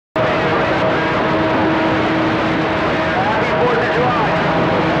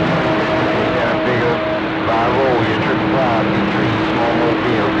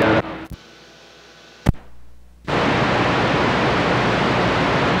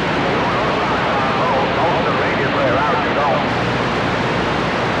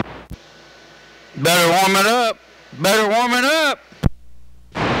warm it up. Better warm it up.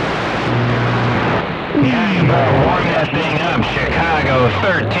 Yeah, you better warm that thing up. Chicago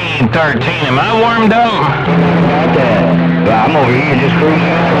 1313. Am I warmed up? Got that. Well, I'm over here just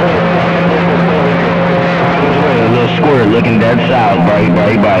cruising. A little squirt looking dead south. Bite.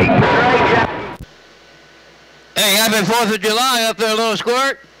 Hey, happy 4th of July up there, Little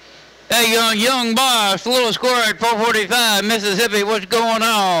Squirt. Hey, young boss, Little Squirt, 445, Mississippi. What's going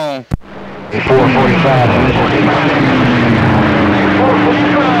on? 445 in Mississippi.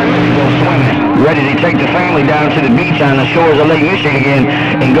 Go swimming. Ready to take the family down to the beach on the shores of Lake Michigan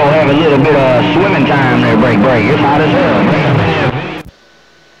and go have a little bit of swimming time there, break. It's hot as hell, man.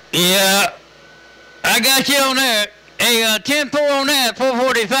 Yeah, I got you on that. Hey, 10-4 on that,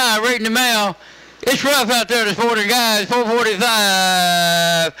 445, right in the mail. It's rough out there this morning, guys.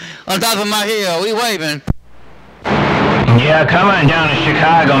 445 on top of my hill. We waving. Yeah, come on down to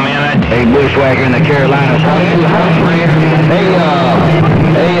Chicago, man. Hey, Bushwhacker in the Carolinas. Hey,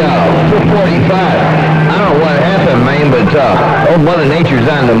 445. I don't know what happened, man, but old Mother Nature's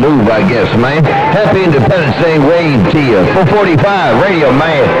on the move, I guess, man. Happy Independence Day wave to you. 445 Radio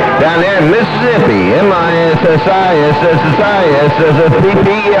Man down there in Mississippi.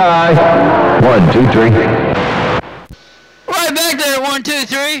 MISSISSISSISSPPI. 1, 2, 3. Right back there, 1, 2,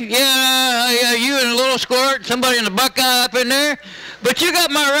 3. Yeah, you and a Little Squirt, somebody in the Buckeye up in there. But you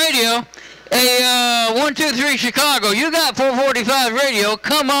got my radio. Hey, 1, 2, 3 Chicago. You got 445 radio.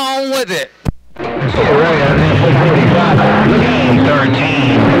 Come on with it. Yeah, right on there, 445.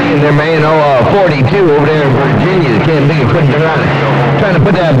 13. There, man, 42 over there in Virginia. Can't think of putting it on. Trying to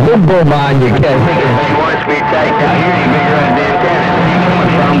put that boom on you, can't think of it. You want to speed tight down here, you bigger than Dan Cannon. Where you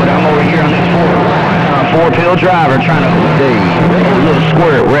coming from? But I'm over here on this four-pill driver trying to Little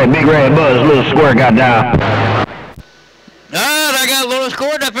Squirt, big red buzz, Little Squirt got down. Alright, I got a Little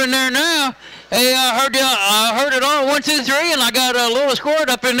Squirt up in there now. Hey, I heard it all, 1, 2, 3, and I got a Little Squirt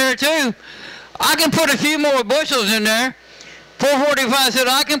up in there too. I can put a few more bushels in there. 445 said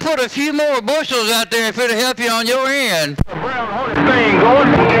I can put a few more bushels out there if it'll help you on your end. Thing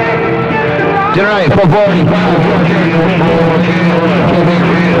going. Generate 445.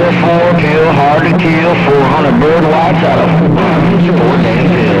 4-kill, hard to kill, 400 bird whites out of 4 damn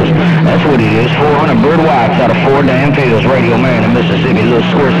pills. That's what it is, 400 bird whites out of 4 damn pills. Radio Man in Mississippi, Little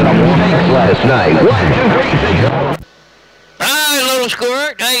Squirt said I won Last night. 1, 2, 3. Alright, Little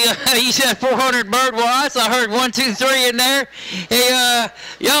Squirt. Hey, you said 400 bird whites. I heard 1, 2, 3 in there. Hey,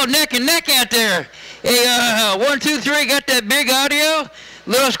 y'all neck and neck out there. Hey, 1, 2, 3 got that big audio.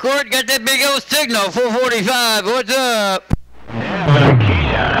 Little Squirt got that big old signal. 445. What's up?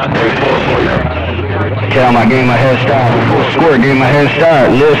 Tell him I gave my head start. Little Squirt gave my head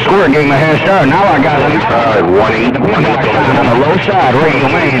start. Little Squirt gave my head start. Now I got on the low side, Radio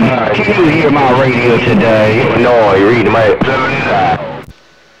Man. Can you hear my radio today? No, you're reading my...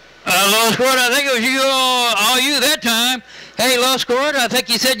 Little Squirt, I think it was you, all you that time. Hey, Little Squirt, I think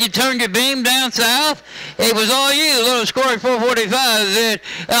you said you turned your beam down south. It was all you, Little Squirt 445. Said,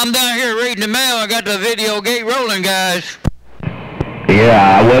 I'm down here reading the mail. I got the video gate rolling, guys.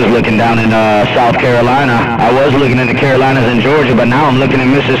 Yeah, I was looking down in South Carolina. I was looking in the Carolinas and Georgia, but now I'm looking in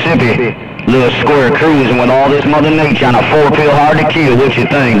Mississippi. Little Squirt cruising with all this Mother Nature on a 4-pill hard to kill. What you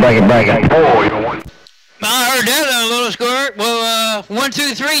think? Break it. I heard that, Little Squirt. Well, 1,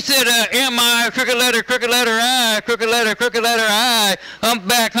 2, 3 said, M-I, crooked letter I, crooked letter I,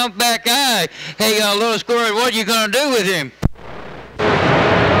 humpback I. Hey, Little Squirt, what are you going to do with him?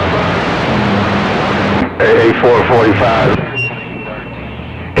 Hey, 445.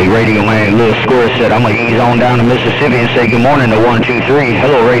 Hey, Radio Man, Little Squirt said, I'm going to ease on down to Mississippi and say good morning to 1, 2, 3.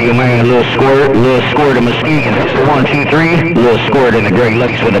 Hello, Radio Man, Little Squirt of Muskegon. 1, 2, 3. Little Squirt in the Great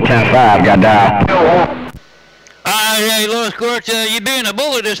Lakes with a 10-5 got down. Hey, Little Squirt, you being a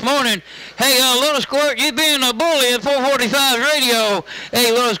bully this morning. Hey, Little Squirt, you being a bully at 445 radio.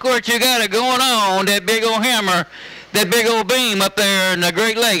 Hey, Little Squirt, you got it going on, that big old hammer, that big old beam up there in the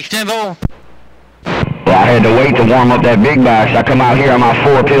Great Lakes, Timbo. Well, I had to wait to warm up that big box. I come out here on my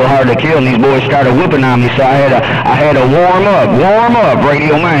 4-pill hard to kill, and these boys started whipping on me, so I had to warm up.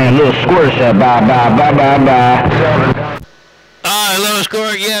 Radio Man, Little Squirt said bye. Alright, Little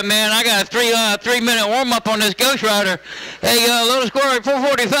Squirt, yeah, man, I got a 3-minute warm-up on this Ghost Rider. Hey, Little Squirt,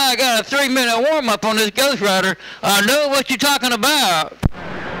 445, I got a 3-minute warm-up on this Ghost Rider. I know what you're talking about.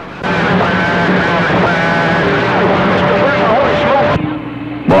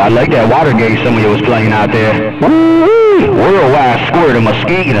 Well, I like that Watergate somebody was playing out there. Woo! Worldwide Squirt of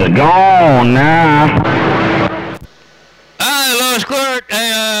Muskegon is gone now. Alright, Little Squirt,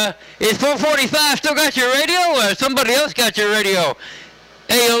 is 445 still got your radio, or somebody else got your radio?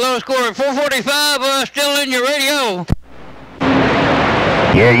 Hey, Little Squirt, 445, still in your radio.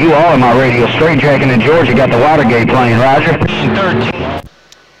 Yeah, you all in my radio. Straight Jacking in Georgia got the Watergate playing, Roger. 13.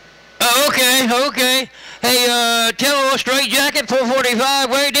 Okay. Hey, tell old Straight Jacket, 445,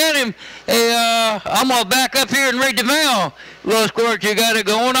 Wade Denham. Hey, I'm gonna back up here and read the mail. Little Squirt, you got it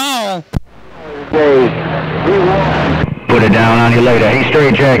going on. Put it down on you later. Hey,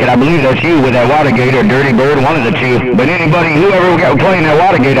 Straight Jacket, I believe that's you with that Watergate or Dirty Bird, one of the two. But anybody, whoever got playing that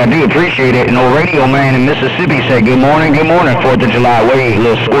Watergate, I do appreciate it. And old Radio Man in Mississippi said, good morning, 4th of July. Wade,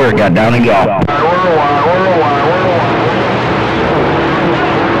 Little Squirt got down and go.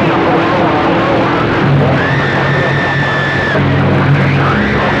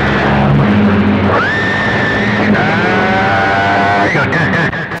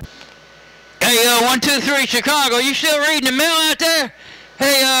 Hey, 123 Chicago, you still reading the mail out there?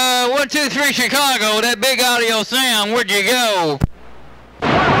 Hey, 123 Chicago, that big audio sound, where'd you go?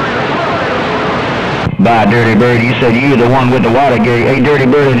 Bye, Dirty Bird. You said you're the one with the Watergate. Hey, Dirty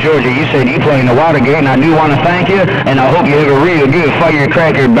Bird in Georgia, you said you playing the Watergate, and I do want to thank you, and I hope you have a real good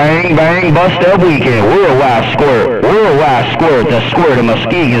firecracker bang, bang, bust up weekend. Worldwide Squirt. Worldwide Squirt. The Squirt of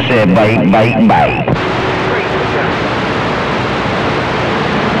Muskegon said bite, bite, bite.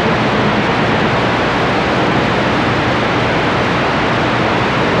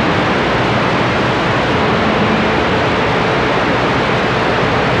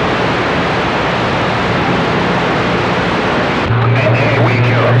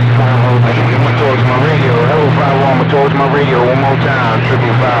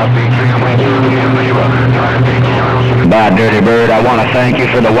 Bye, Dirty Bird. I want to thank you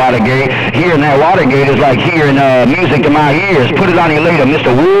for the Watergate. Hearing that Watergate is like hearing music to my ears. Put it on you later,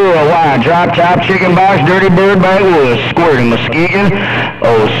 Mr. Worldwide Drop Top Chicken Box, Dirty Bird Backwoods, Squirt in Muskegon.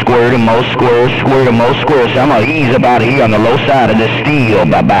 Oh, Squirt and most squirts, Squirt and most squirts. I'm going to ease up out of here on the low side of the steel.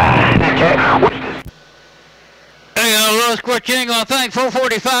 Bye-bye. Hey, Little Squirt, you ain't going to thank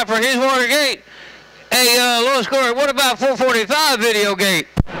 445 for his Watergate. Hey, Little Squirt, what about 445 Videogate?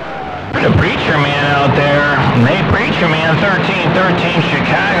 The Preacher Man out there. Hey, Preacher Man, 1313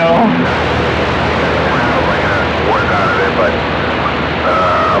 Chicago. Work out of it, but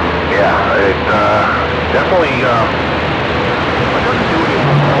yeah, it definitely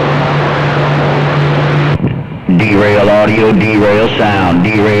Derail audio, derail sound,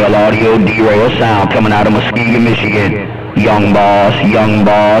 derail audio, derail sound coming out of Muskegon, Michigan. Young boss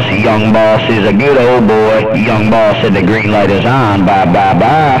is a good old boy. Young boss said the green light is on. Bye, bye,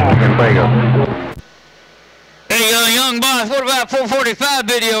 bye. Hey, Young Boss, what about 445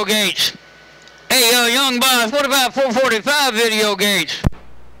 Videogates? Hey, Young Boss, what about 445 Videogates?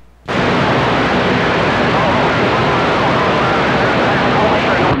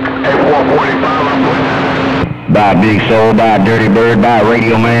 Hey, 445, I'm with you. Bye, Big Soul, bye, Dirty Bird, bye,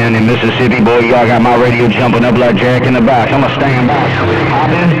 Radio Man in Mississippi. Boy, y'all got my radio jumping up like Jack in the Box. I'm gonna stand by.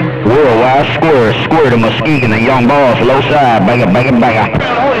 Worldwide Squirt of Muskegon, the Young Boss, low side, bang it.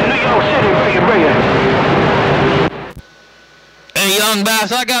 Hey, Young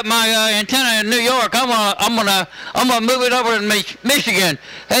Boss, I got my antenna in New York. I'm gonna move it over to Michigan.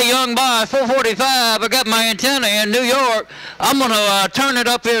 Hey, Young Boss, 445. I got my antenna in New York. I'm gonna turn it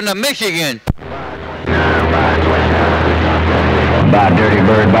up into Michigan. Bye, Dirty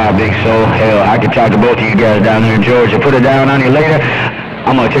Bird, bye, Big Soul. Hell, I can talk to both of you guys down there in Georgia. Put it down on you later.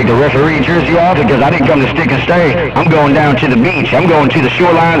 I'm going to take the referee jersey off because I didn't come to stick and stay. I'm going down to the beach. I'm going to the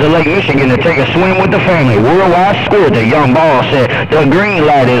shorelines of Lake Michigan to take a swim with the family. Worldwide Squirt, the Young Boss said, the green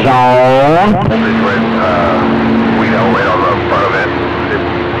light is on. We know right on the front of it. It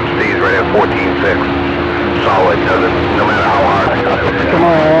stays right at 14.6. Solid, no matter how hard. Come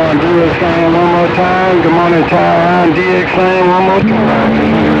on, DXN one more time. Good morning, time. DXN one more time.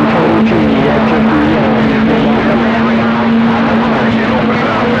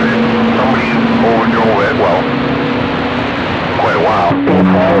 Somebody overdrove it, well, quite a while.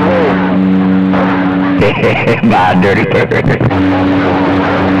 Bye, Dirty Bird.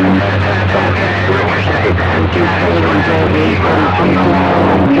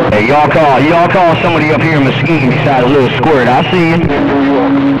 Hey, y'all call somebody up here in Muskegon beside a Little Squirt. I see you.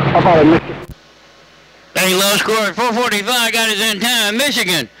 Hey, Little Squirt, 445 got his antenna in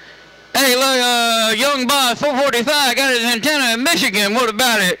Michigan. Hey, look, Young Boss, 445 got his antenna in Michigan. What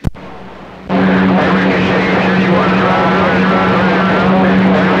about it?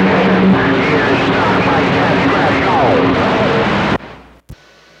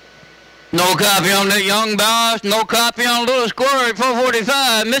 No copy on that young boss. No copy on Little Squirt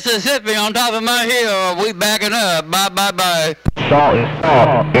 445, Mississippi on top of my hill. We backing up. Bye, bye, bye. Salt is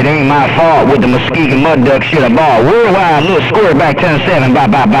salt. It ain't my fault with the Muskegon mud duck shit I bought. Worldwide, Little Squirt back 10-7. Bye,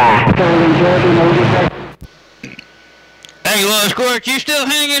 bye, bye. Hey, Little Squirt, you still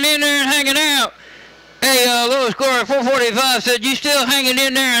hanging in there and hanging out? Hey, Little Squirt 445 said you still hanging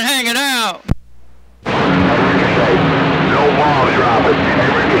in there and hanging out. No bombs dropping. Hey,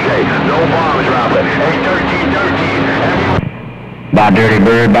 Ricochet, no bombs dropping. Hey, 1313. By Dirty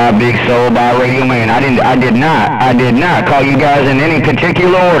Bird, by Big Soul, by Radio Man. I did not call you guys in any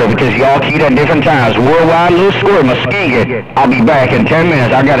particular order because y'all keyed at different times. Worldwide, Little Squirt, Muskegon. I'll be back in 10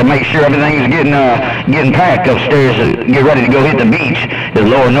 minutes. I gotta make sure everything's getting packed upstairs to get ready to go hit the beach. The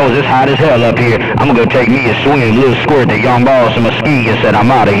Lord knows it's hot as hell up here. I'm gonna go take me a swim. Little Squirt, the young boss of Muskegon said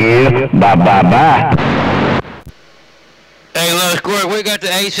I'm out of here. Bye, bye, bye. Hey, Little Squirt, we got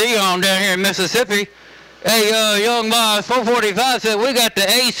the AC on down here in Mississippi. Hey, young boss 445 said we got the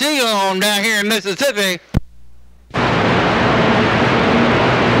AC on down here in Mississippi.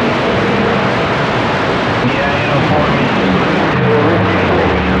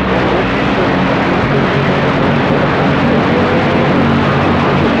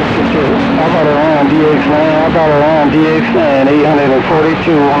 I got around DX9,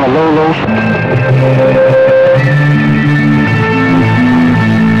 842 on the low.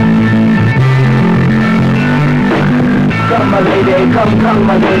 Come my lady, come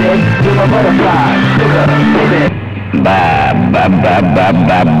my lady, you're my butterfly, sugar, baby. Bye, bye, bye, bye,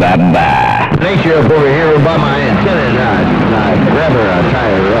 bye, bye, bye. Nature up over here by my antenna, and I grab her, I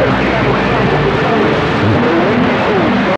tie her up.